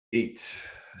8,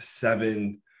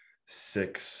 7,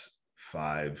 6,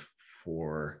 5,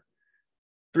 4,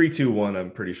 3, 2, 1.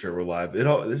 I'm pretty sure we're live.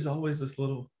 There's always this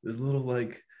little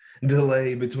like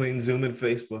delay between Zoom and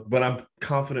Facebook, but I'm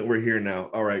confident we're here now.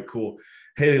 All right, cool.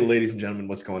 Hey, ladies and gentlemen,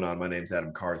 what's going on? My name's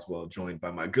Adam Carswell, joined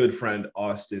by my good friend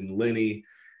Austin Linney,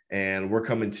 and we're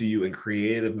coming to you in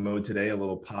creative mode today. A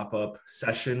little pop-up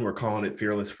session. We're calling it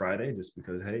Fearless Friday, just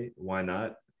because, hey, why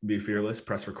not be fearless?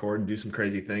 Press record and do some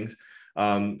crazy things.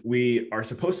 We are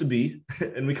supposed to be,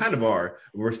 and we kind of are,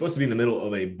 we're supposed to be in the middle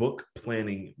of a book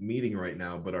planning meeting right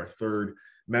now, but our third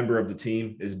member of the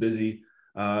team is busy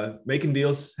making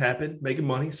deals happen, making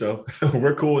money. So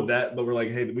we're cool with that, but we're like,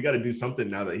 hey, we got to do something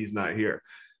now that he's not here.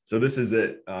 So this is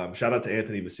it. Shout out to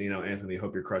Anthony Vicino. Anthony,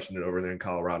 hope you're crushing it over there in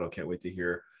Colorado. Can't wait to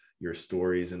hear your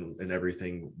stories and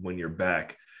everything when you're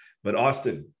back. But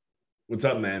Austin, what's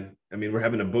up, man? I mean, we're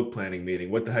having a book planning meeting.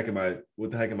 What the heck am I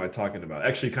talking about?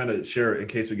 Actually, kind of share in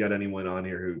case we got anyone on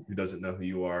here who doesn't know who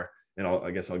you are. And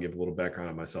I guess I'll give a little background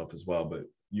on myself as well, but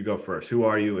you go first. Who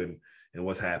are you and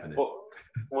what's happening?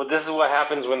 Well, this is what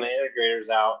happens when the integrator's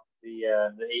out. The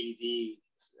AED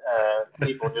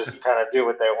people just kind of do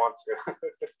what they want to.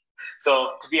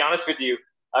 So to be honest with you,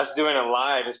 us doing it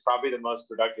live is probably the most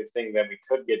productive thing that we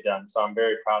could get done. So I'm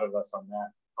very proud of us on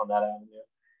that avenue.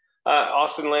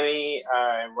 Austin Linney,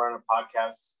 I run a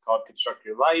podcast called Construct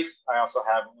Your Life. I also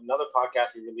have another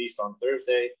podcast we released on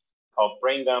Thursday called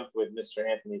Brain Dump with Mr.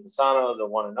 Anthony Pisano, the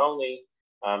one and only,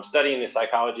 studying the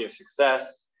psychology of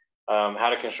success, how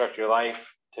to construct your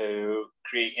life to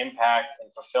create impact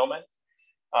and fulfillment.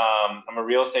 I'm a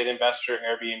real estate investor,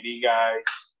 Airbnb guy.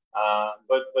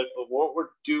 But what we're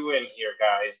doing here,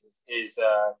 guys, is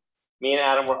me and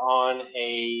Adam were on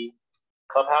a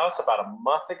Clubhouse about a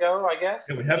month ago, I guess.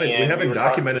 Yeah, we haven't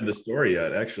documented the story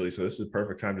yet, actually. So this is the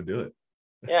perfect time to do it.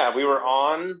 Yeah, we were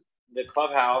on the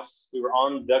Clubhouse. We were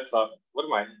on the club. What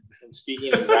am I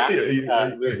speaking of rap? we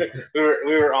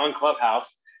were on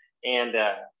Clubhouse, and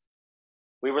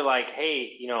we were like,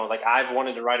 hey, like I've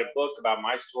wanted to write a book about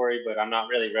my story, but I'm not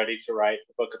really ready to write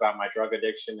a book about my drug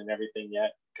addiction and everything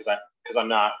yet, because I'm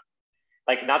not,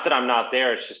 like, not that I'm not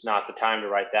there. It's just not the time to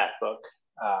write that book,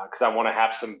 because I want to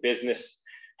have some business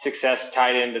success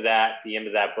tied into the end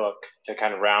of that book to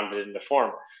kind of round it into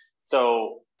form.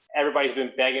 So everybody's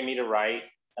been begging me to write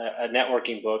a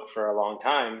networking book for a long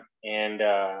time, and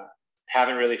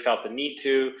haven't really felt the need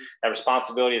to. That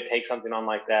responsibility to take something on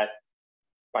like that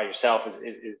by yourself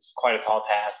is quite a tall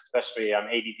task, especially I'm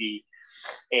ADD.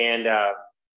 And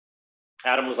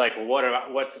Adam was like, well,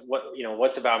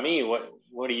 what's about me?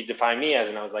 What do you define me as?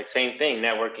 And I was like, same thing,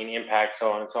 networking, impact,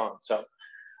 so on and so on. So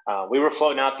we were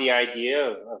floating out the idea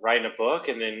of writing a book,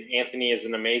 and then Anthony is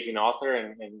an amazing author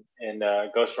and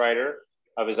ghostwriter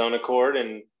of his own accord,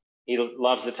 and he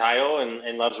loves the title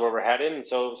and loves where we're headed. And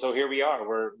so here we are.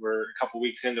 We're a couple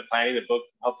weeks into planning the book.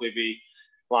 Hopefully be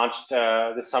launched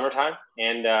this summertime.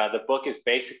 And the book is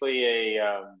basically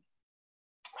a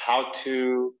how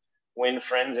to win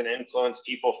friends and influence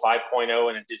people 5.0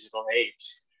 in a digital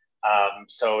age.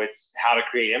 So it's how to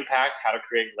create impact, how to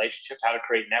create relationships, how to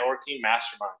create networking,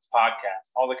 masterminds,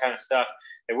 podcasts, all the kind of stuff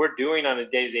that we're doing on a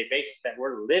day-to-day basis that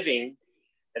we're living,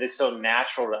 that is so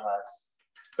natural to us.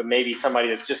 But maybe somebody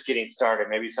that's just getting started,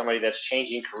 maybe somebody that's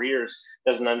changing careers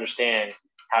doesn't understand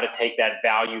how to take that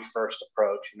value first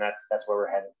approach. And that's where we're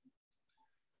headed.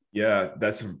 Yeah,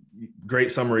 that's a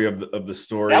great summary of the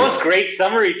story. That was great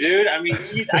summary, dude. I mean,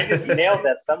 geez, I just nailed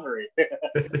that summary.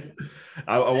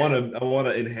 I want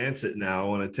to enhance it now. I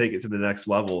want to take it to the next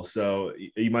level. So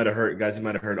you might have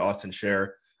heard Austin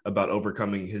share about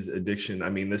overcoming his addiction. I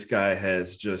mean, this guy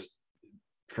has just,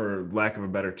 for lack of a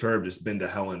better term, just been to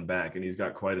hell and back, and he's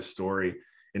got quite a story.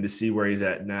 And to see where he's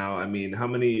at now, I mean, how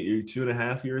many? You're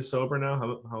 2.5 years sober now?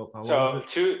 How long is it?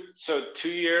 2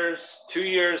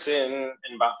 years in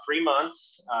about 3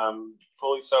 months,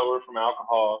 fully sober from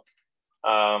alcohol,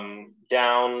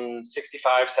 down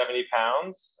 65, 70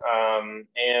 pounds,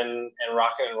 and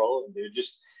rocking and rolling, dude.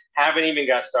 Just haven't even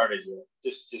got started yet.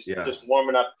 Just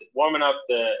warming up,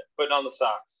 putting on the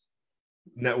socks.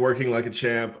 Networking like a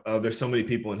champ. There's so many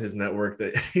people in his network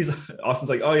that Austin's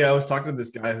like, oh yeah, I was talking to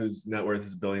this guy whose net worth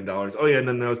is $1 billion. Oh yeah, and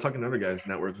then I was talking to another guy whose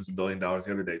net worth was $1 billion the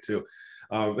other day too.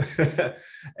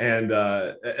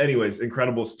 Anyways,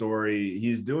 incredible story.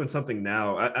 He's doing something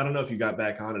now. I don't know if you got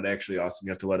back on it actually, Austin.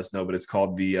 You have to let us know, but it's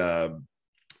called the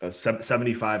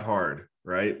 75 Hard,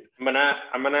 right?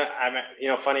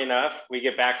 Funny enough, we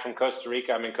get back from Costa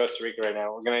Rica. I'm in Costa Rica right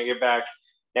now. We're gonna get back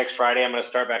next Friday. I'm going to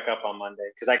start back up on Monday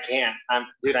because I can't.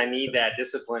 I need that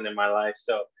discipline in my life.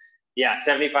 So, yeah,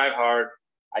 75 hard.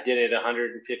 I did it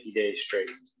 150 days straight.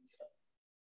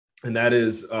 And that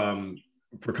is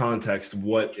for context,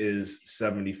 what is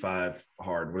 75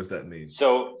 hard? What does that mean?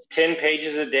 So 10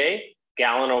 pages a day,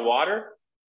 gallon of water,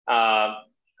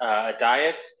 a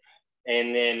diet,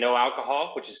 and then no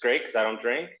alcohol, which is great because I don't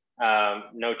drink,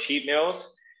 no cheat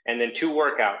meals, and then 2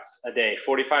 workouts a day,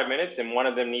 45 minutes, and one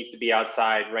of them needs to be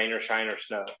outside, rain or shine or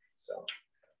snow. So.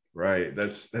 Right.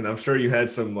 And I'm sure you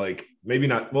had some, like, maybe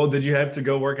not. Well, did you have to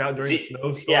go work out during the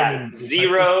snowstorm yeah, in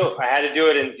zero. Texas? I had to do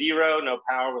it in zero, no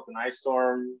power with an ice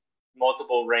storm,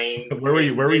 multiple rain. Where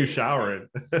were you showering?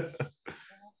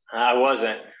 I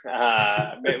wasn't.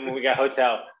 When we got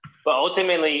hotel. But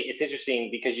ultimately, it's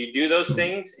interesting because you do those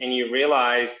things and you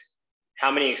realize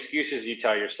how many excuses you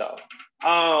tell yourself.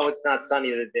 Oh, it's not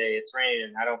sunny today. It's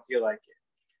raining. I don't feel like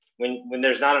it. When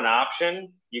there's not an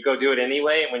option, you go do it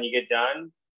anyway. And when you get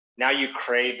done, now you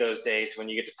crave those days when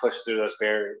you get to push through those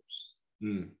barriers.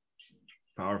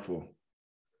 Powerful.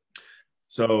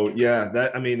 So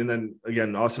yeah, and then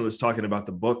again, Austin was talking about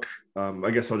the book. I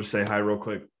guess I'll just say hi real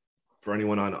quick for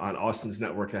anyone on Austin's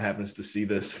network that happens to see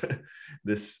this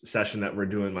session that we're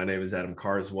doing. My name is Adam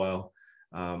Carswell.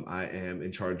 I am in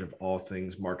charge of all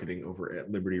things marketing over at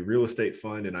Liberty Real Estate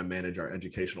Fund, and I manage our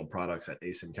educational products at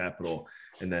ASIM Capital.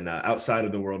 And then outside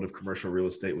of the world of commercial real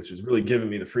estate, which has really given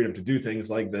me the freedom to do things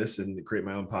like this and create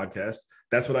my own podcast,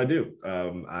 that's what I do.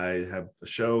 I have a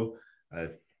show. I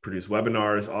produce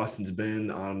webinars. Austin's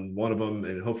been on one of them,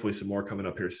 and hopefully some more coming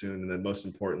up here soon. And then most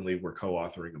importantly, we're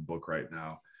co-authoring a book right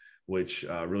now, which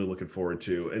really looking forward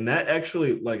to. And that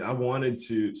actually, like, I wanted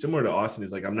to, similar to Austin,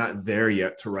 is like, I'm not there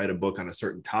yet to write a book on a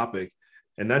certain topic.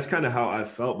 And that's kind of how I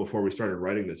felt before we started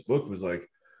writing this book, was like,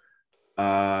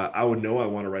 I would know I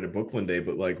want to write a book one day,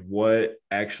 but like, what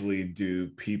actually do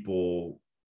people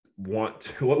want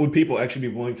to, what would people actually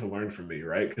be willing to learn from me,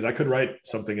 right? Because I could write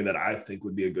something that I think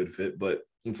would be a good fit, but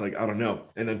it's like, I don't know.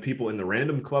 And then people in the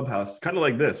random clubhouse, kind of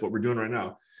like this, what we're doing right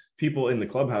now, people in the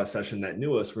clubhouse session that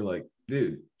knew us were like,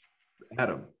 dude,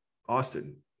 Adam,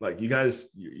 Austin, like, you guys,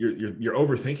 you're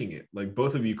overthinking it. Like,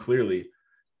 both of you clearly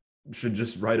should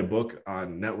just write a book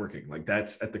on networking. Like,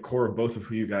 that's at the core of both of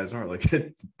who you guys are. Like,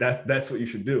 that's what you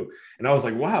should do. And I was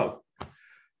like, wow,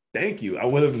 thank you. I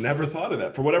would have never thought of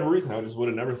that. For whatever reason, I just would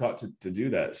have never thought to do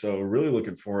that. So really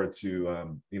looking forward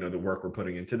to the work we're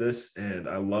putting into this. And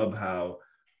I love how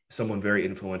someone very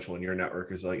influential in your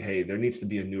network is like, hey, there needs to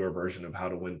be a newer version of how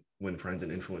to win friends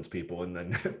and influence people. And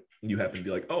then you happen to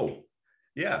be like, oh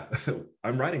yeah,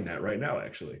 I'm writing that right now,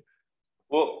 actually.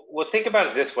 Well, think about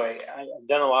it this way. I've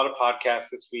done a lot of podcasts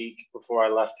this week before I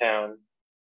left town.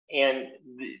 And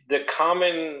the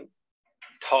common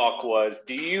talk was,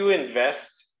 do you invest?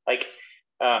 Like,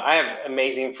 I have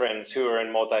amazing friends who are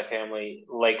in multifamily,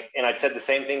 like, and I'd said the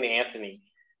same thing to Anthony,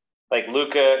 like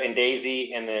Luca and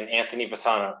Daisy, and then Anthony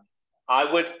Bassano. I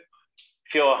would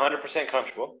feel 100%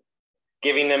 comfortable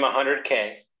giving them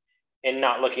 $100K and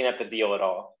not looking at the deal at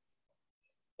all.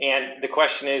 And the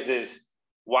question is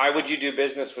why would you do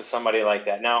business with somebody like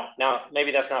that? Now,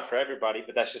 maybe that's not for everybody,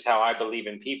 but that's just how I believe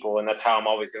in people. And that's how I'm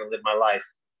always going to live my life,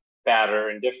 badder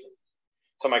and different.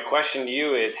 So my question to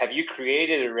you is, have you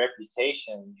created a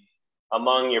reputation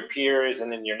among your peers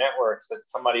and in your networks that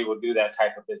somebody will do that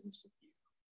type of business with you?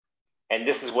 And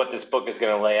this is what this book is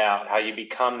going to lay out, how you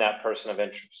become that person of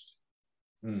interest.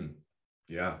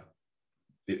 Yeah.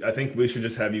 I think we should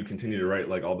just have you continue to write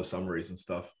like all the summaries and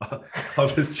stuff. I'll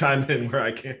just chime in where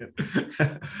I can.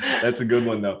 That's a good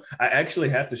one though. I actually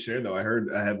have to share though.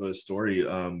 I have a story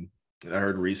I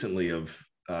heard recently of,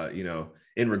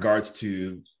 in regards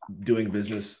to doing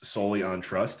business solely on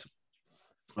trust.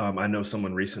 I know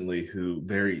someone recently who,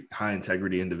 very high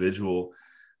integrity individual,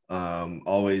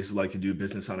 always like to do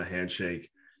business on a handshake,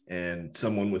 and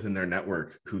someone within their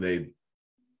network who they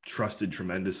trusted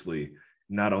tremendously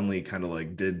not only kind of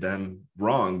like did them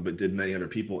wrong, but did many other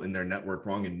people in their network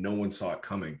wrong, and no one saw it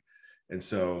coming. And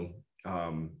so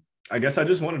I guess I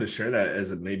just wanted to share that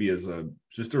as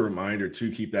just a reminder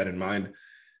to keep that in mind.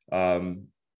 And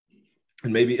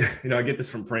maybe, I get this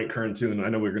from Frank Kern too, and I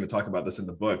know we're going to talk about this in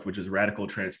the book, which is radical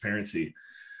transparency.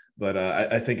 But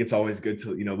I think it's always good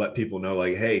to, let people know,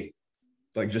 like, hey,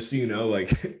 like, just so you know,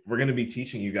 like, we're going to be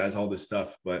teaching you guys all this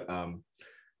stuff, but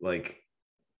like,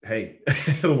 hey,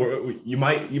 you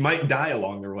might die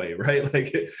along the way, right?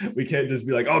 Like, we can't just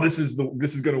be like, oh, this is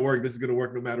going to work. This is going to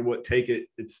work no matter what. Take it.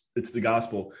 It's the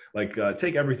gospel. Like,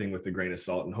 take everything with a grain of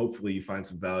salt, and hopefully you find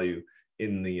some value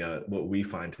in the what we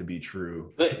find to be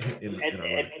true. But at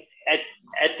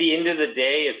the end of the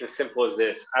day, it's as simple as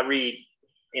this. I read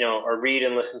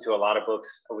and listen to a lot of books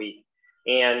a week,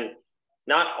 and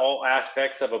not all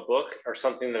aspects of a book are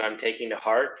something that I'm taking to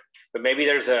heart, but maybe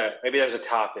there's a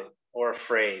topic or a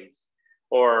phrase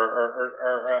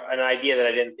or an idea that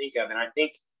I didn't think of. And I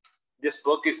think this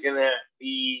book is going to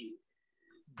be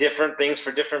different things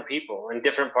for different people in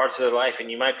different parts of their life. And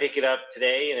you might pick it up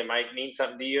today and it might mean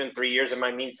something to you. In 3 years, it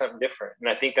might mean something different. And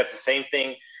I think that's the same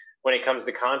thing when it comes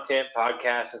to content,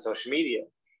 podcasts, and social media.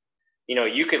 You know,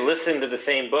 you could listen to the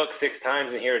same book 6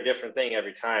 times and hear a different thing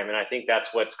every time. And I think that's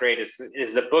what's great is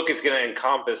the book is going to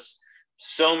encompass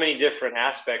so many different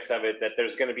aspects of it that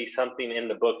there's going to be something in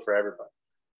the book for everybody.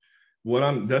 What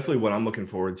I'm looking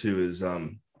forward to is,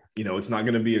 you know, it's not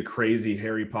going to be a crazy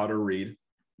Harry Potter read.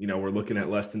 You know, we're looking at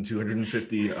less than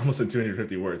 250, almost said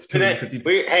 250 words. 250.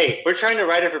 We're trying to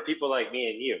write it for people like me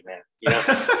and you, man. You know?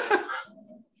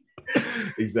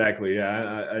 Exactly.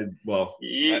 Yeah. I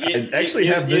actually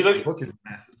have this book is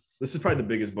massive. This is probably the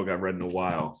biggest book I've read in a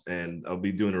while, and I'll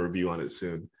be doing a review on it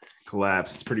soon.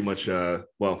 Collapse. It's pretty much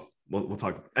we'll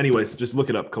talk. Anyways, just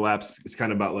look it up. Collapse. It's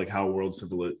kind of about like how world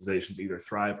civilizations either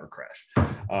thrive or crash.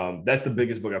 That's the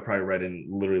biggest book I've probably read in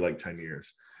literally like 10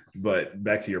 years. But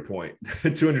back to your point,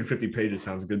 250 pages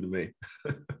sounds good to me.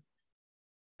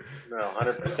 No,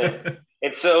 100%.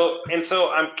 And so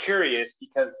I'm curious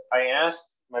because I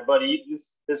asked my buddy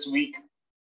this week,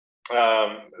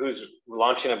 who's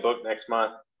launching a book next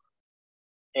month,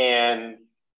 and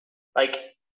like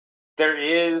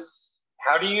anybody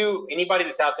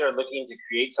that's out there looking to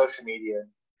create social media,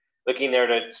 looking there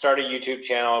to start a YouTube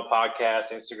channel, a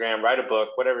podcast, Instagram, write a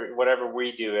book, whatever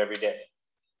we do every day.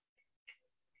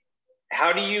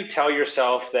 How do you tell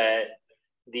yourself that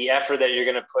the effort that you're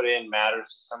going to put in matters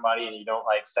to somebody and you don't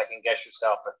like second guess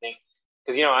yourself or think,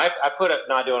 because, you know, I put up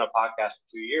not doing a podcast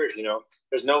for 2 years, you know,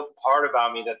 there's no part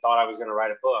about me that thought I was going to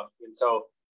write a book. And so,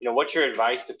 you know, what's your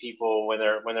advice to people when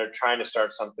they're trying to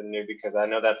start something new? Because I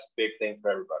know that's a big thing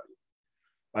for everybody.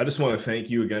 I just want to thank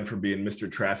you again for being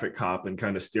Mr. Traffic Cop and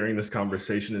kind of steering this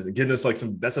conversation and getting us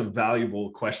that's a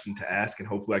valuable question to ask. And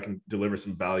hopefully I can deliver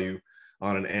some value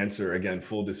on an answer. Again,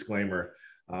 full disclaimer,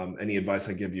 any advice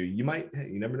I give you, you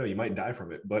never know, you might die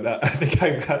from it. But I think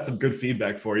I got some good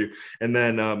feedback for you. And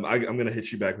then I'm going to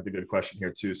hit you back with a good question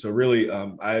here too. So really,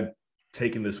 I've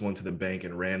taken this one to the bank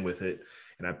and ran with it.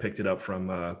 And I picked it up from,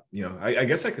 I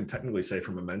guess I could technically say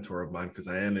from a mentor of mine, because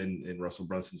I am in Russell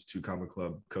Brunson's 2 Comma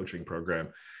Club coaching program.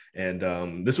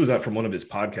 And this was out from one of his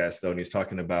podcasts, though. And he's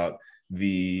talking about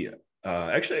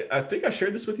actually, I think I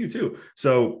shared this with you too.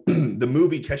 So the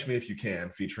movie Catch Me If You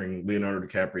Can, featuring Leonardo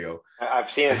DiCaprio.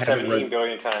 I've seen it 17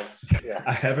 billion times. Yeah.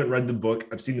 I haven't read the book.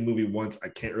 I've seen the movie once. I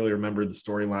can't really remember the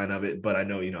storyline of it, but I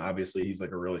know, you know, obviously he's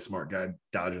like a really smart guy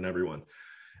dodging everyone.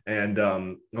 And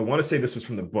I want to say this was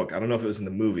from the book. I don't know if it was in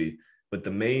the movie, but the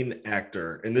main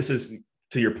actor, and this is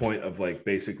to your point of like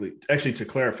basically, actually to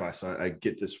clarify, so I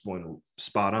get this one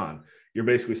spot on. You're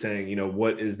basically saying, you know,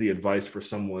 what is the advice for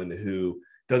someone who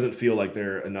doesn't feel like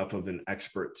they're enough of an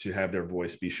expert to have their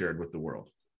voice be shared with the world?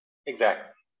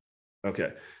 Exactly.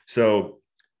 Okay. So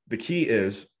the key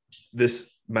is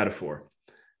this metaphor.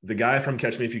 The guy from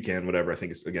Catch Me If You Can, whatever, I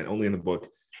think it's, again, only in the book,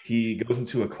 he goes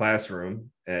into a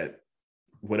classroom at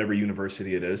whatever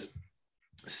university it is,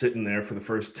 sitting there for the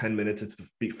first 10 minutes. It's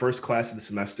the first class of the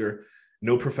semester.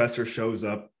 No professor shows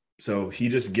up. So he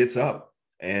just gets up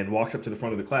and walks up to the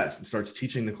front of the class and starts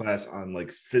teaching the class on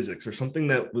like physics or something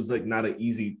that was like not an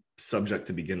easy subject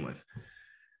to begin with.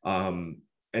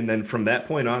 And then from that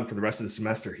point on, for the rest of the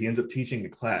semester, he ends up teaching the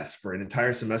class for an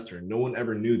entire semester. No one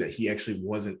ever knew that he actually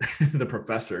wasn't the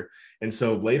professor. And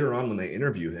so later on, when they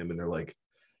interview him and they're like,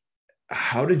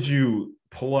 how did you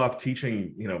pull off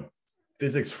teaching, you know,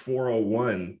 physics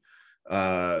 401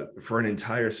 for an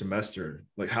entire semester?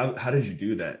 Like, how did you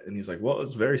do that? And he's like, well,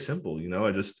 it's very simple. You know,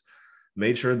 I just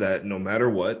made sure that no matter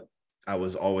what, I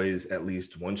was always at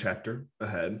least one chapter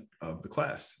ahead of the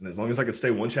class. And as long as I could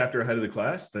stay one chapter ahead of the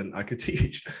class, then I could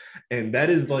teach. And that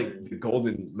is like the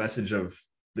golden message of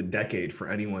the decade for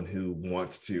anyone who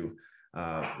wants to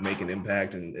make an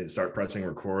impact and start pressing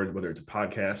record, whether it's a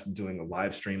podcast, doing a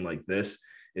live stream like this,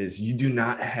 is you do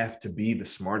not have to be the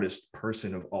smartest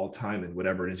person of all time in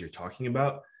whatever it is you're talking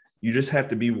about. You just have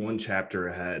to be one chapter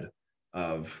ahead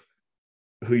of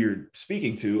who you're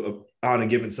speaking to on a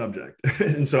given subject.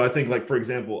 And so I think, like, for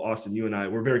example, Austin, you and I,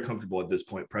 we're very comfortable at this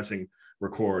point pressing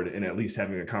record and at least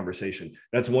having a conversation.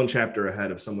 That's one chapter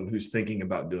ahead of someone who's thinking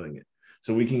about doing it.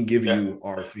 So we can give you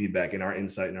our feedback and our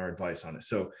insight and our advice on it.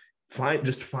 So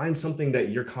find something that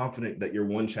you're confident that you're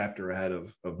one chapter ahead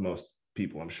of most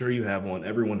people. I'm sure you have one.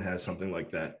 Everyone has something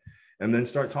like that. And then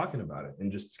start talking about it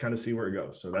and just kind of see where it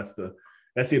goes. So that's the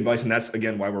advice. And that's,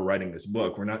 again, why we're writing this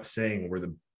book. We're not saying we're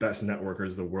the best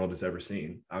networkers the world has ever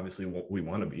seen. Obviously, we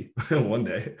want to be one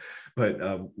day, but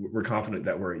we're confident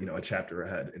that we're, you know, a chapter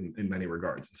ahead in many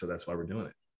regards. And so that's why we're doing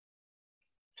it.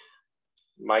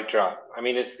 Mic drop. I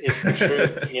mean, it's the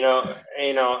truth.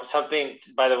 Something.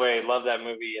 By the way, love that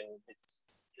movie, and it's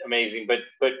amazing. But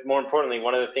more importantly,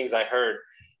 one of the things I heard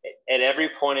at every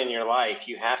point in your life,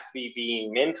 you have to be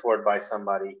being mentored by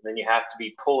somebody, then you have to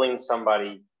be pulling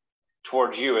somebody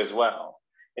towards you as well.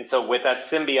 And so, with that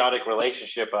symbiotic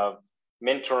relationship of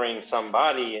mentoring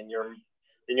somebody, and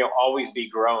then you'll always be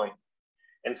growing.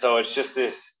 And so it's just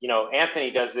this.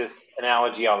 Anthony does this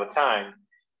analogy all the time.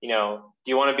 Do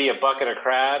you want to be a bucket of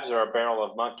crabs or a barrel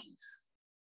of monkeys?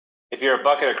 If you're a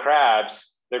bucket of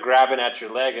crabs, they're grabbing at your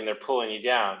leg and they're pulling you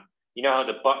down. You know how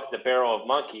the barrel of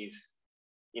monkeys,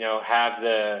 have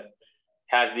the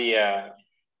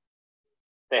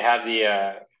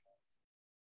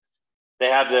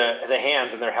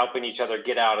hands, and they're helping each other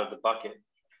get out of the bucket.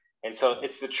 And so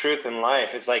it's the truth in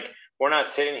life. It's like, we're not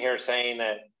sitting here saying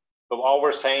that, but all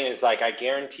we're saying is, like, I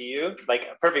guarantee you, like,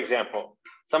 a perfect example.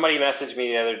 Somebody messaged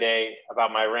me the other day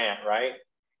about my rant, right?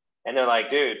 And they're like,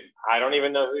 dude, I don't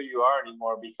even know who you are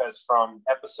anymore, because from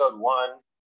episode 1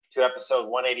 to episode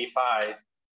 185,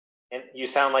 and you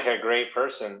sound like a great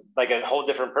person, like a whole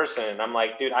different person. And I'm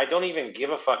like, dude, I don't even give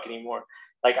a fuck anymore.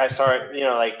 Like, I sorry,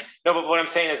 no, but what I'm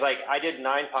saying is, like, I did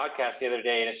 9 podcasts the other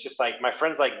day, and it's just like, my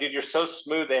friend's like, dude, you're so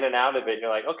smooth in and out of it. And you're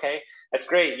like, okay, that's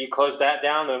great. You closed that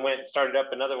down and went and started up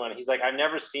another one. He's like, I've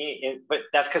never seen it, but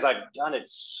that's because I've done it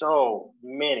so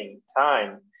many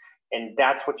times. And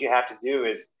that's what you have to do,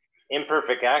 is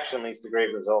imperfect action leads to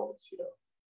great results,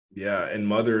 Yeah, and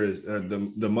mother is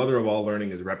the mother of all learning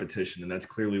is repetition, and that's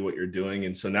clearly what you're doing.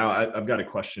 And so now I've got a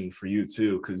question for you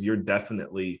too, because you're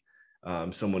definitely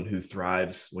someone who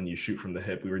thrives when you shoot from the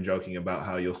hip. We were joking about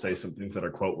how you'll say some things that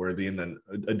are quote worthy, and then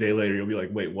a day later you'll be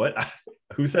like, wait, what?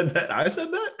 Who said that? I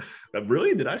said that?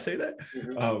 Really? Did I say that?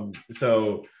 Mm-hmm.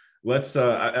 So let's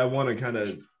I want to kind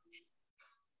of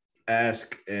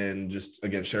ask, and just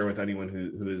again share with anyone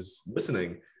who is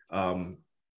listening,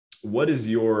 what is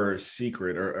your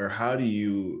secret, or how do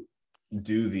you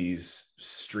do these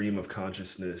stream of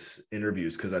consciousness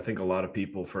interviews? Because I think a lot of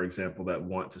people, for example, that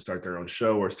want to start their own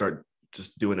show or start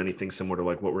just doing anything similar to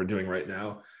like what we're doing right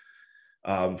now,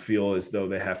 feel as though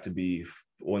they have to be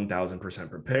 1000%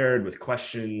 prepared with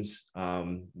questions.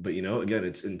 But again,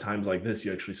 it's in times like this,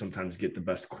 you actually sometimes get the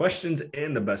best questions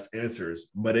and the best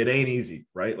answers, but it ain't easy,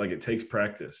 right? Like, it takes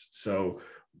practice. So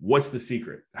what's the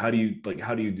secret? How do you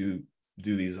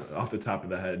do these off the top of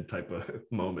the head type of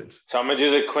moments? So I'm gonna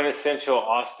do the quintessential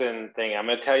Austin thing. I'm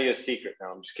gonna tell you a secret. No,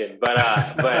 I'm just kidding. But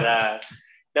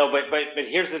no, but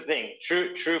here's the thing.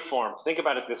 True form. Think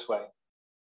about it this way.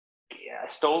 I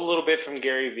stole a little bit from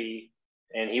Gary Vee,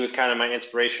 and he was kind of my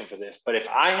inspiration for this. But if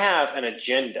I have an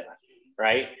agenda,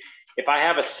 right? If I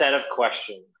have a set of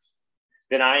questions,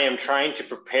 then I am trying to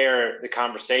prepare the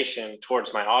conversation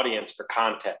towards my audience for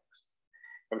context.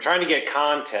 If I'm trying to get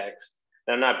context,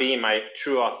 then I'm not being my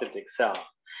true authentic self.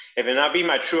 If I'm not being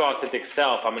my true authentic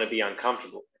self, I'm going to be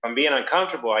uncomfortable. If I'm being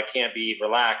uncomfortable, I can't be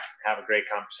relaxed and have a great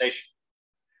conversation.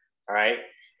 All right.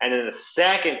 And then the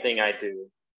second thing I do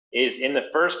is, in the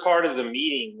first part of the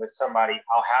meeting with somebody,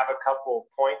 I'll have a couple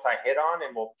points I hit on,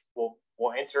 and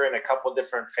we'll enter in a couple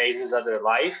different phases of their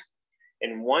life.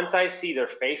 And once I see their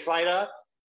face light up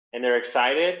and they're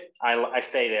excited, I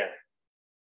stay there.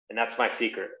 And that's my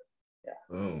secret.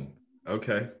 Yeah. Oh,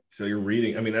 okay. So you're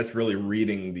reading, I mean, that's really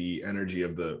reading the energy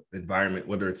of the environment,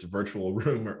 whether it's a virtual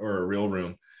room or a real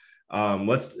room.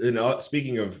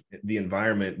 Speaking of the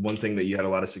environment, one thing that you had a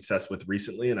lot of success with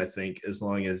recently, and I think as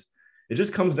long as it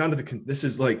just comes down to this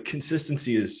is like,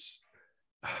 consistency is,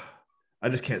 I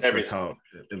just can't stress how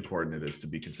important it is to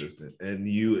be consistent. And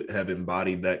you have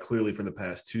embodied that clearly for the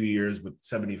past 2 years with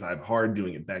 75 Hard,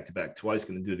 doing it back to back twice,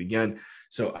 going to do it again.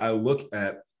 So I look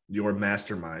at your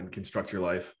mastermind, Construct Your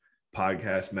Life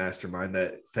podcast mastermind,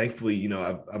 that thankfully,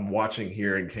 I'm watching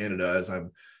here in Canada as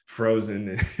I'm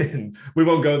frozen, and we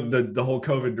won't go the whole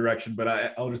COVID direction, but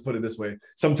I'll just put it this way.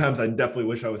 Sometimes I definitely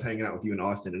wish I was hanging out with you in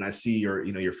Austin, and I see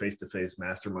your face-to-face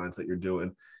masterminds that you're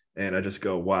doing, and I just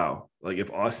go, wow, like,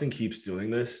 if Austin keeps doing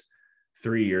this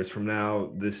 3 years from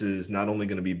now, this is not only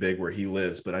going to be big where he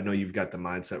lives, but I know you've got the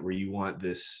mindset where you want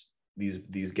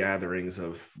these gatherings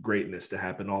of greatness to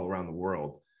happen all around the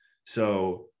world.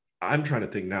 So I'm trying to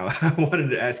think now. I wanted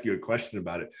to ask you a question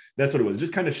about it. That's what it was.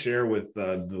 Just kind of share with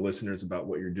the listeners about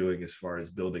what you're doing as far as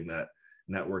building that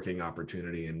networking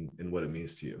opportunity and what it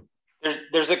means to you.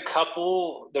 There's a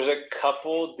couple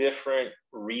different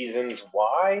reasons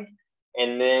why,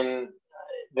 and then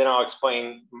I'll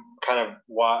explain kind of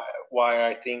why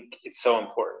I think it's so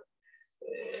important.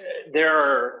 There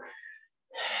are,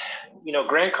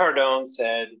 Grant Cardone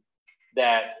said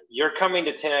that you're coming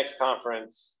to 10X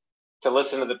conference to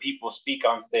listen to the people speak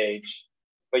on stage,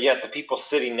 but yet the people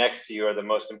sitting next to you are the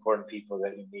most important people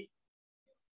that you meet.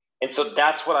 And so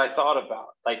that's what I thought about.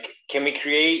 Like, can we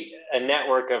create a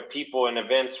network of people and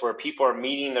events where people are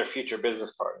meeting their future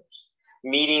business partners,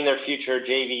 meeting their future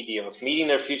JV deals, meeting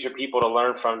their future people to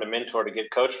learn from, to mentor, to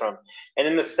get coached from? And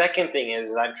then the second thing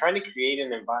is I'm trying to create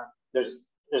an environment.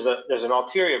 There's an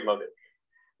ulterior motive.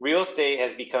 Real estate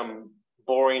has become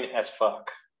boring as fuck.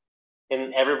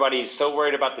 And everybody's so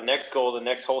worried about the next goal, the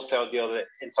next wholesale deal.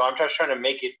 And so I'm just trying to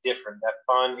make it different, that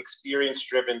fun,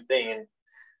 experience-driven thing. And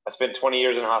I spent 20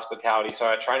 years in hospitality, so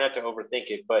I try not to overthink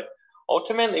it. But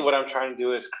ultimately, what I'm trying to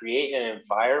do is create an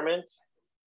environment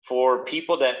for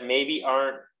people that maybe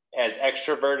aren't as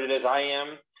extroverted as I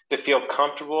am to feel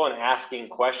comfortable in asking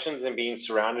questions and being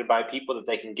surrounded by people that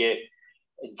they can get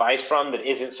advice from that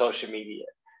isn't social media,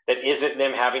 that isn't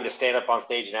them having to stand up on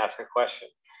stage and ask a question.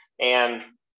 And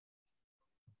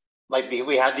like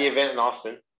we had the event in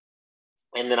Austin,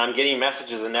 and then I'm getting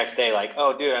messages the next day like,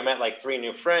 oh, dude, I met like 3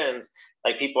 new friends,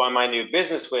 like people on my new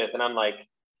business with. And I'm like,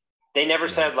 they never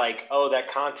said like, oh,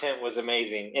 that content was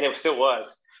amazing. And it still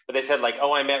was. But they said like,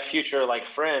 oh, I met future like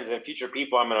friends and future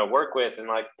people I'm going to work with. And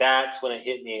like, that's when it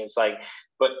hit me. It's like,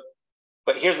 but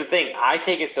here's the thing. I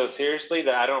take it so seriously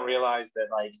that I don't realize that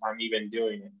like I'm even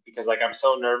doing it, because like I'm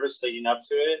so nervous leading up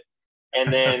to it.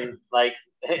 And then like,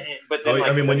 but then,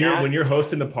 I mean, when you're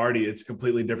hosting the party, it's a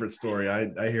completely different story.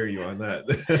 I hear you on that.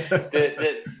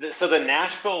 So the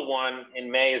Nashville one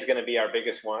in May is going to be our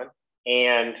biggest one.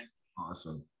 And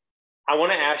awesome. I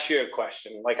want to ask you a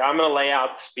question. Like, I'm going to lay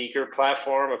out the speaker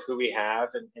platform of who we have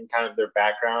and kind of their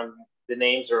background. The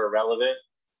names are irrelevant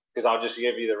because I'll just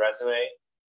give you the resume.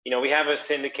 You know, we have a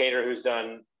syndicator who's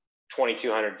done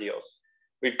 2,200 deals.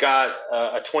 We've got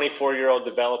a 24-year-old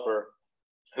developer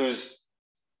who's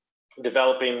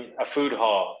developing a food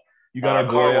hall. You got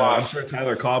a boy. I'm sure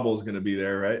Tyler Cobble's going to be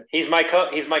there, right? He's my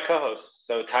co-host.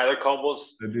 So Tyler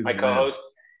Cobble's my co-host.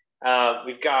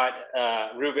 We've got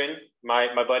Ruben,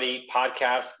 my buddy,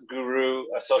 podcast guru,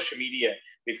 social media.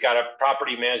 We've got a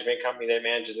property management company that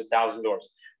manages 1,000 doors.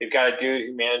 We've got a dude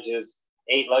who manages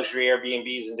 8 luxury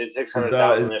Airbnbs and did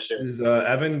 600,000 this year. Is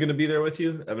Evan going to be there with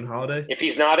you? Evan Holiday? If he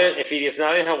is not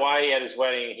in Hawaii at his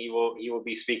wedding, he will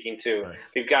be speaking too.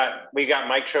 Nice. We got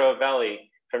Mike Trovelli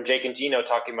from Jake and Gino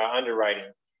talking about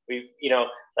underwriting.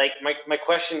 Like my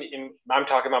question, I'm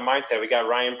talking about mindset. We got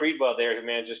Ryan Breedwell there who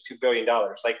manages $2 billion.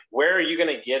 Like, where are you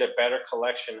going to get a better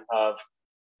collection of?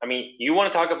 I mean, you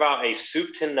want to talk about a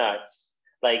soup to nuts,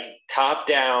 like top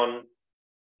down.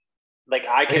 Like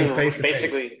I can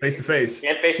basically face to face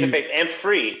and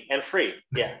free,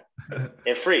 yeah,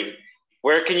 and free.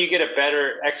 Where can you get a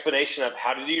better explanation of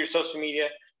how to do your social media,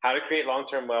 how to create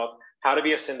long-term wealth, how to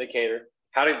be a syndicator,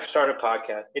 how to start a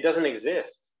podcast? It doesn't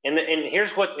exist. And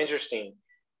here's what's interesting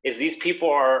is these people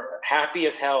are happy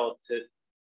as hell to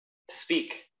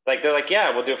speak. Like they're like,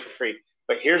 yeah, we'll do it for free.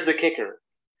 But here's the kicker: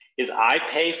 is I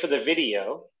pay for the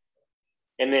video,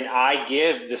 and then I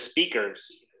give the speakers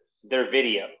their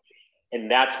video. And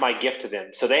that's my gift to them.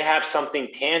 So they have something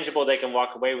tangible they can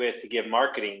walk away with to give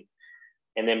marketing,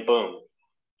 and then boom.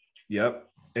 Yep.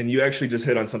 And you actually just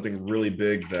hit on something really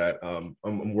big that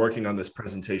I'm working on this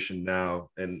presentation now.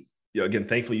 And again,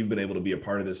 thankfully, you've been able to be a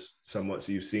part of this somewhat.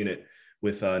 So you've seen it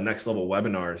with Next Level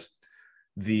Webinars.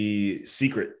 The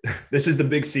secret, this is the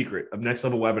big secret of Next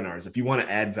Level Webinars. If you want to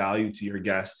add value to your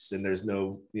guests and there's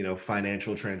no,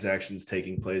 financial transactions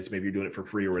taking place, maybe you're doing it for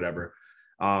free or whatever.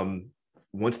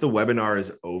 Once the webinar is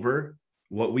over,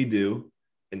 what we do,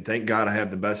 and thank God I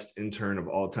have the best intern of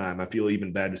all time. I feel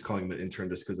even bad just calling him an intern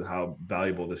just because of how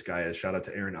valuable this guy is. Shout out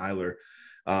to Aaron Eiler.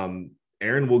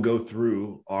 Aaron will go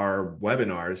through our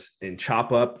webinars and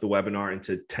chop up the webinar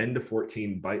into 10 to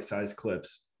 14 bite-sized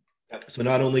clips. So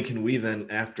not only can we then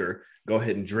after go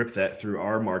ahead and drip that through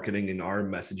our marketing and our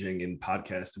messaging and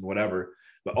podcast and whatever,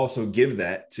 but also give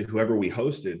that to whoever we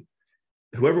hosted.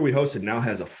 Whoever we hosted now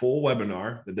has a full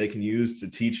webinar that they can use to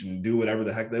teach and do whatever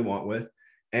the heck they want with,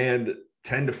 and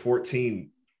 10 to 14,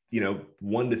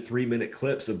 1 to 3 minute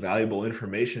clips of valuable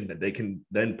information that they can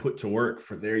then put to work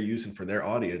for their use and for their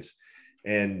audience.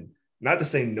 And not to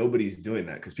say nobody's doing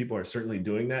that, because people are certainly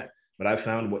doing that, but I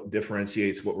found what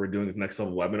differentiates what we're doing with Next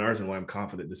Level Webinars and why I'm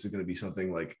confident this is going to be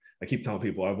something like, I keep telling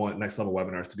people I want Next Level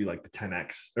Webinars to be like the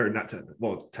 10X, or not 10,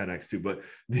 well, 10X too, but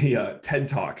the TED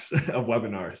Talks of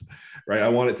webinars, right? I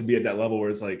want it to be at that level where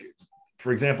it's like,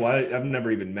 for example, I've never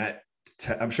even met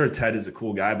Ted. I'm sure Ted is a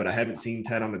cool guy, but I haven't seen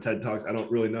Ted on the TED Talks. I don't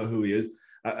really know who he is.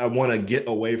 I want to get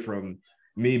away from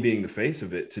me being the face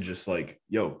of it to just like,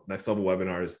 yo, Next Level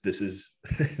Webinars, this is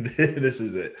this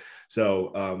is it.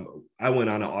 So I went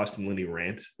on an Austin Linney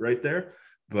rant right there,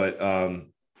 but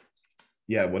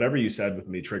Yeah, whatever you said with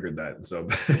me triggered that. And so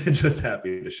just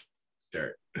happy to share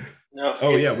it. No,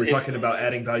 Oh yeah, we're talking about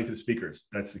adding value to the speakers.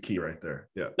 That's the key right there.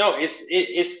 Yeah. No,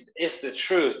 it's the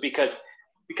truth because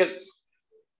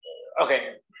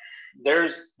okay,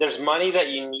 there's money that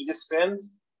you need to spend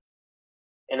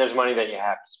and there's money that you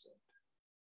have to spend.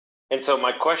 And so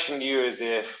my question to you is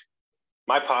if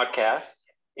my podcast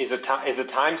is a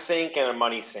time sink and a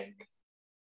money sink,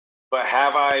 but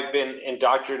have I been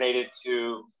indoctrinated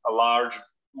to a large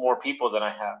more people than I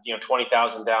have,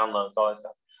 20,000 downloads, all that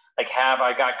stuff. Like, have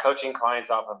I got coaching clients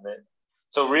off of it?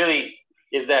 So really,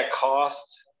 is that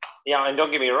cost? Yeah, and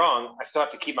don't get me wrong, I still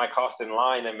have to keep my cost in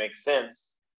line. That makes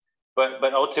sense.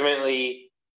 But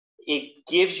ultimately, it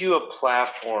gives you a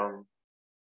platform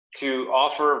to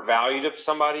offer value to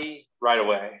somebody right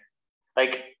away.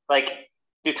 Like,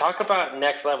 dude, talk about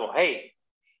next level. Hey,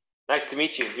 nice to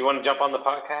meet you. You want to jump on the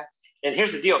podcast? And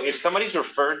here's the deal. If somebody's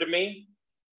referred to me,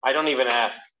 I don't even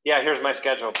ask. Yeah, here's my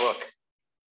schedule, book.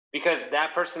 Because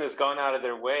that person has gone out of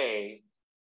their way.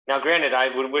 Now, granted,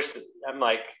 I would wish that I'm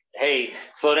like, hey,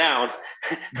 slow down.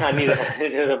 I need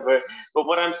but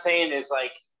what I'm saying is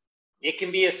like, it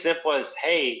can be as simple as,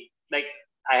 hey, like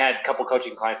I had a couple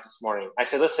coaching clients this morning. I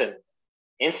said, listen,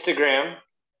 Instagram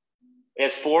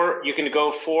is you can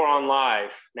go 4 on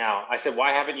live now. I said,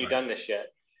 why haven't you done this yet?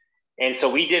 And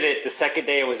so we did it the second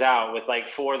day it was out with like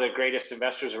 4 of the greatest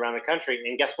investors around the country.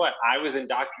 And guess what? I was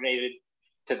indoctrinated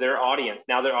to their audience.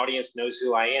 Now their audience knows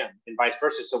who I am and vice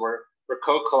versa. So we're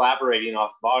co-collaborating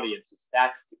off of audiences.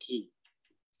 That's the key.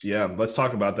 Yeah, let's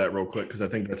talk about that real quick because I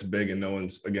think that's big and no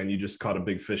one's, again, you just caught a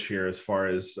big fish here as far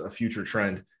as a future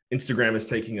trend. Instagram is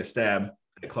taking a stab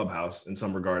at Clubhouse in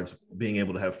some regards, being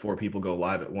able to have 4 people go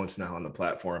live at once now on the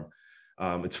platform.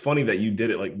 It's funny that you did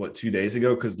it like 2 days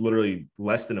ago, because literally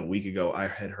less than a week ago, I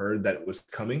had heard that it was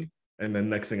coming. And then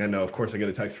next thing I know, of course, I get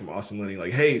a text from Austin Linney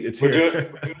like, hey, it's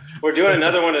here. We're doing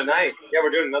another one tonight. Yeah, we're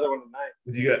doing another one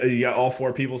tonight. You got all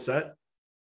 4 people set?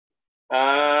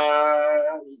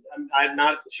 I'm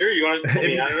not sure. You want to? I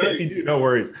mean, I don't know. If you do, no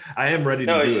worries. I am ready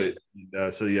to do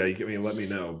it. So yeah, you can let me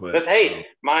know. But hey,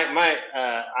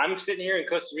 I'm sitting here in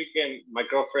Costa Rica, and my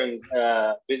girlfriend's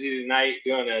busy tonight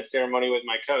doing a ceremony with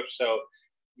my coach. So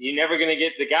you're never gonna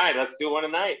get the guy. Let's do one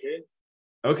tonight, dude.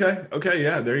 Okay,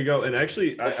 yeah, there you go. And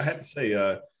actually, I have to say,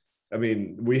 I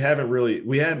mean, we had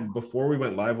before we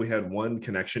went live, we had one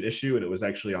connection issue, and it was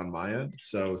actually on my end.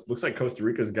 So it looks like Costa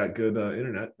Rica's got good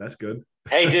internet. That's good.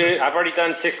 Hey, dude, I've already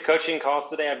done 6 coaching calls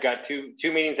today. I've got two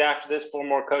meetings after this, 4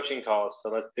 more coaching calls. So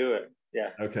let's do it. Yeah.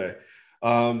 Okay.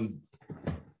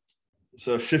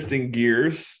 So shifting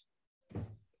gears.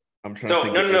 I'm trying to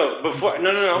think. No.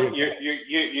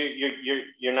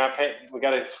 You're not paying. We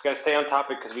gotta stay on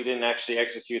topic because we didn't actually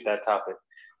execute that topic.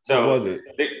 So what was it?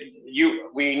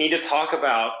 We need to talk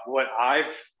about what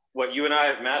you and I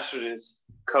have mastered is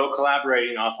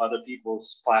co-collaborating off other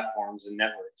people's platforms and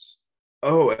networks.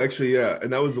 Oh, actually, yeah.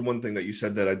 And that was the one thing that you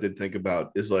said that I did think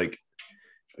about is like,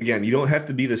 again, you don't have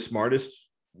to be the smartest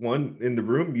one in the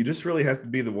room. You just really have to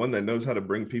be the one that knows how to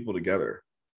bring people together.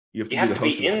 You have to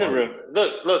be in the room.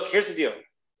 Look, here's the deal.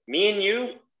 Me and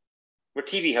you, we're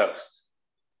TV hosts.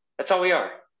 That's all we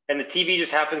are. And the TV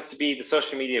just happens to be the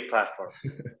social media platform.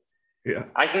 Yeah.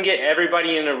 I can get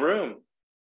everybody in a room.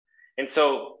 And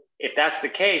so if that's the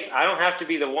case, I don't have to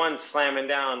be the one slamming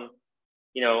down,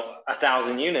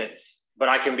 1,000 units, but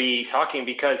I can be talking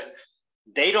because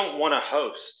they don't want to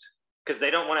host because they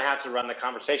don't want to have to run the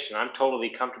conversation. I'm totally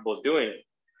comfortable doing it.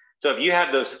 So if you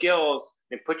have those skills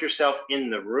and put yourself in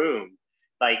the room,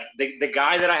 like the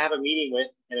guy that I have a meeting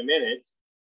with in a minute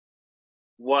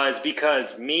was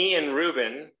because me and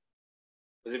Ruben,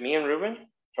 was it me and Ruben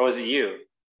or was it you?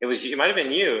 It might've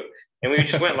been you. And we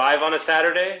just went live on a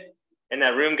Saturday and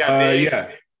that room got big.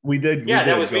 Yeah, we did. Yeah,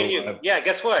 that was me and you. Yeah,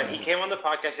 guess what? He came on the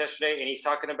podcast yesterday and he's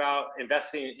talking about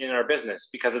investing in our business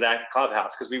because of that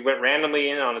Clubhouse. Because we went randomly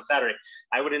in on a Saturday.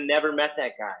 I would have never met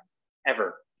that guy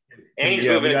ever. And he's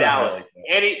moving to Dallas.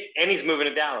 And he's moving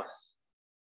to Dallas.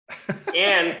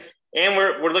 and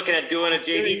we're looking at doing a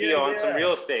JV deal on some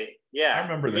real estate. Yeah. I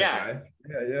remember that guy.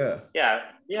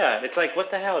 Yeah. It's like, what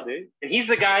the hell, dude? And he's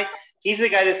the guy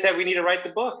that said we need to write the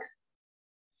book.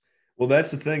 Well,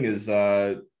 that's the thing is,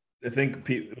 I think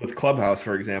with Clubhouse,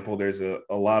 for example, there's a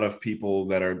lot of people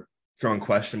that are throwing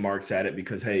question marks at it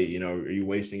because, hey, are you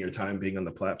wasting your time being on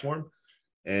the platform?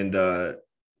 And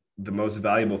the most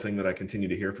valuable thing that I continue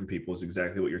to hear from people is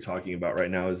exactly what you're talking about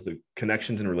right now is the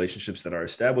connections and relationships that are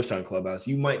established on Clubhouse.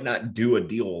 You might not do a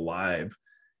deal live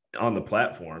on the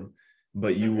platform,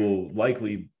 but you will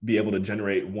likely be able to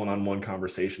generate one-on-one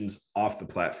conversations off the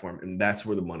platform. And that's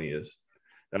where the money is.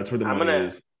 That's where the money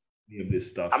is. Any of this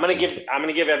stuff. I'm gonna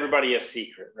give everybody a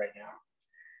secret right now.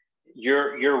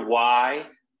 Your why,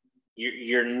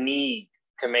 your need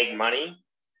to make money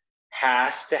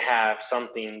has to have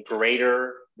something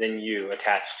greater than you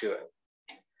attached to it.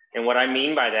 And what I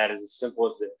mean by that is as simple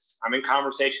as this. I'm in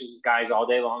conversations with guys all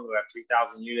day long who have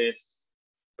 3,000 units,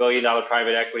 billion-dollar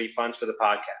private equity funds for the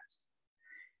podcast.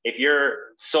 If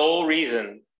your sole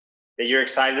reason that you're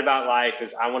excited about life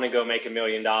is I want to go make $1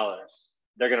 million,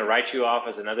 they're going to write you off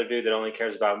as another dude that only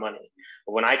cares about money.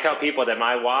 But when I tell people that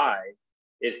my why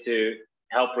is to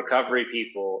help recovery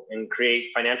people and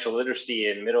create financial literacy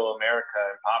in middle America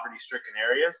and poverty-stricken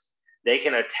areas, they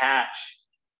can attach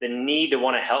the need to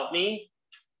want to help me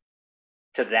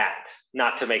to that,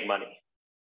 not to make money.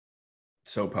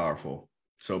 So powerful.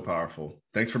 So powerful.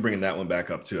 Thanks for bringing that one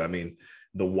back up too. I mean,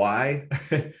 the why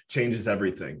changes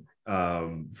everything.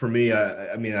 For me,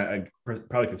 I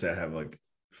probably could say I have like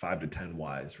 5 to 10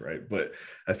 whys, right? But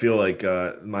I feel like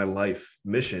my life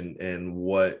mission and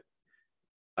what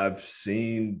I've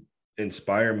seen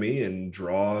inspire me and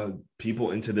draw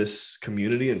people into this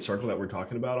community and circle that we're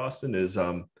talking about, Austin, is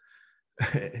I'll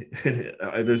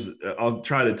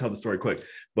try to tell the story quick,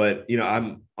 but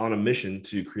I'm on a mission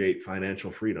to create financial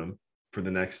freedom for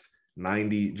the next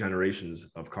 90 generations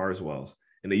of Carswells.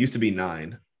 And it used to be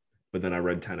 9, but then I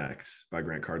read 10X by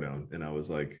Grant Cardone, and I was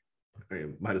like, hey,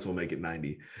 might as well make it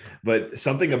 90. But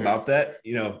something about that,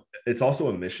 it's also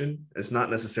a mission. It's not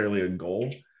necessarily a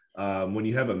goal. When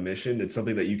you have a mission, it's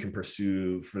something that you can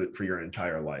pursue for your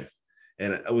entire life.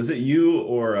 And was it you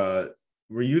or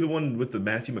were you the one with the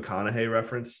Matthew McConaughey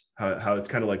reference? How it's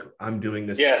kind of like, I'm doing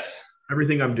this. Yes.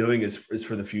 Everything I'm doing is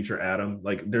for the future Adam.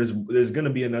 Like there's going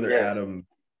to be another Adam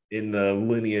in the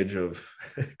lineage of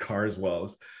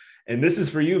Carswells. And this is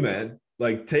for you, man.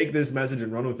 Like take this message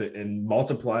and run with it and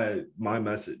multiply my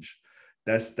message.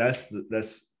 That's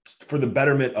for the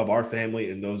betterment of our family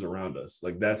and those around us.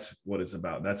 Like that's what it's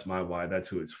about. That's my why. That's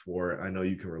who it's for. I know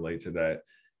you can relate to that,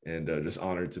 and just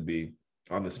honored to be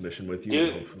on this mission with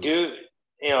you. Dude,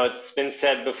 it's been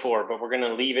said before, but we're going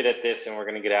to leave it at this and we're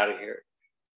going to get out of here.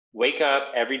 Wake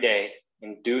up every day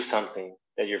and do something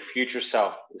that your future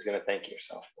self is going to thank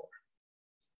yourself for.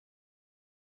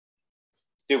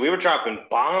 Dude, we were dropping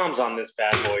bombs on this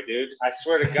bad boy, dude. I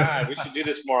swear to God, we should do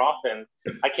this more often.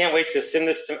 I can't wait to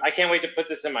put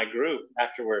this in my group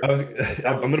afterwards.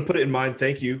 I'm going to put it in mine.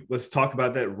 Thank you. Let's talk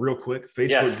about that real quick.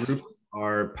 Facebook groups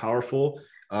are powerful.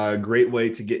 Great way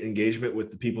to get engagement with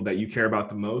the people that you care about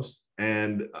the most.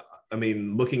 And I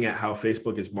mean, looking at how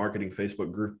Facebook is marketing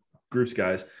Facebook groups,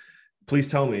 guys, please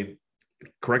tell me,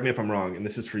 correct me if I'm wrong, and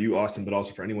this is for you, Austin, but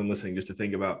also for anyone listening, just to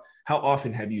think about, how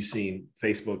often have you seen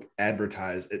Facebook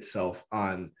advertise itself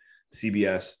on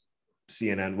CBS,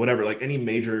 CNN, whatever, like any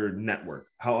major network?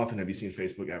 How often have you seen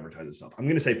Facebook advertise itself? I'm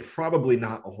going to say probably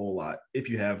not a whole lot. If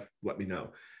you have, let me know.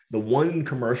 The one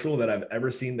commercial that I've ever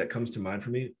seen that comes to mind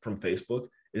for me from Facebook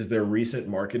is their recent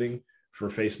marketing for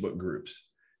Facebook groups.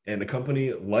 And a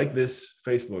company like this,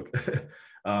 Facebook,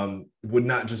 would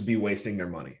not just be wasting their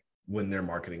money when they're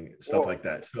marketing stuff like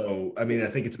that. So, I mean, I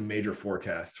think it's a major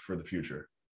forecast for the future.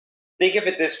 Think of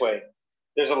it this way.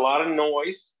 There's a lot of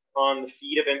noise on the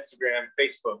feed of Instagram,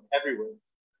 Facebook, everywhere.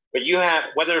 But you have,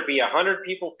 whether it be 100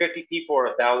 people, 50 people, or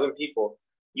 1,000 people,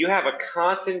 you have a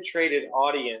concentrated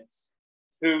audience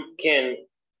who can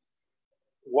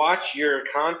watch your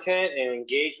content and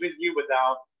engage with you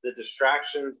without the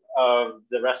distractions of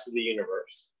the rest of the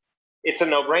universe. It's a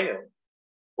no-brainer.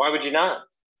 Why would you not?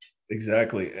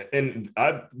 Exactly. And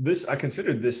I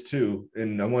considered this too,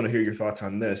 and I want to hear your thoughts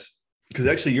on this, because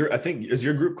actually is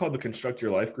your group called the Construct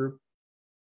Your Life group?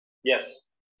 Yes.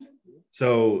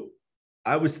 So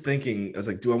I was thinking, I was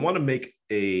like, do I want to make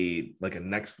a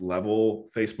next level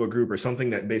Facebook group or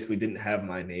something that basically didn't have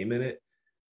my name in it?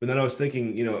 But then I was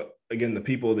thinking, again,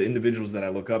 the individuals that I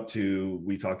look up to,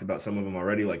 we talked about some of them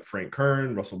already, like Frank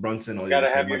Kern, Russell Brunson. You gotta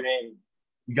have your name.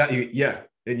 Yeah.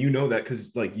 And you know that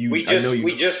because we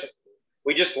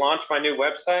just launched my new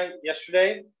website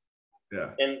yesterday.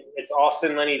 Yeah. And it's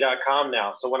austinlinney.com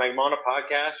now. So when I'm on a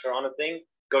podcast or on a thing,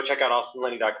 go check out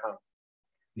austinlinney.com.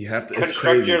 You have to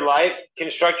Construct Your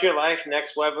Life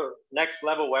next level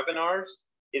webinars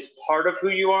is part of who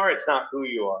you are. It's not who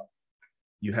you are.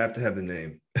 You have to have the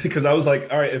name, because I was like,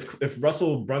 all right, if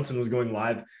Russell Brunson was going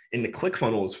live in the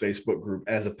ClickFunnels Facebook group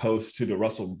as opposed to the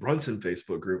Russell Brunson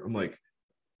Facebook group, I'm like,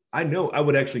 I know I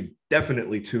would actually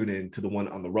definitely tune in to the one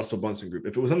on the Russell Brunson group.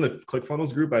 If it was on the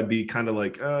ClickFunnels group, I'd be kind of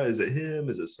like, is it him?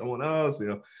 Is it someone else?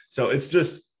 So it's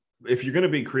just, if you're going to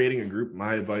be creating a group,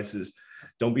 my advice is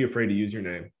don't be afraid to use your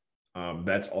name.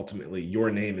 That's ultimately,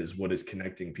 your name is what is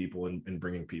connecting people and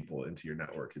bringing people into your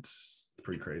network. It's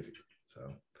pretty crazy.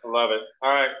 So I love it.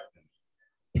 All right,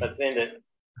 let's end it.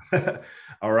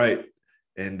 All right.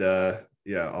 And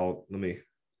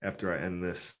after I end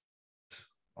this,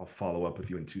 I'll follow up with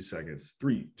you in 2 seconds.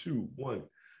 3, 2, 1.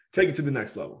 Take it to the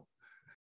next level.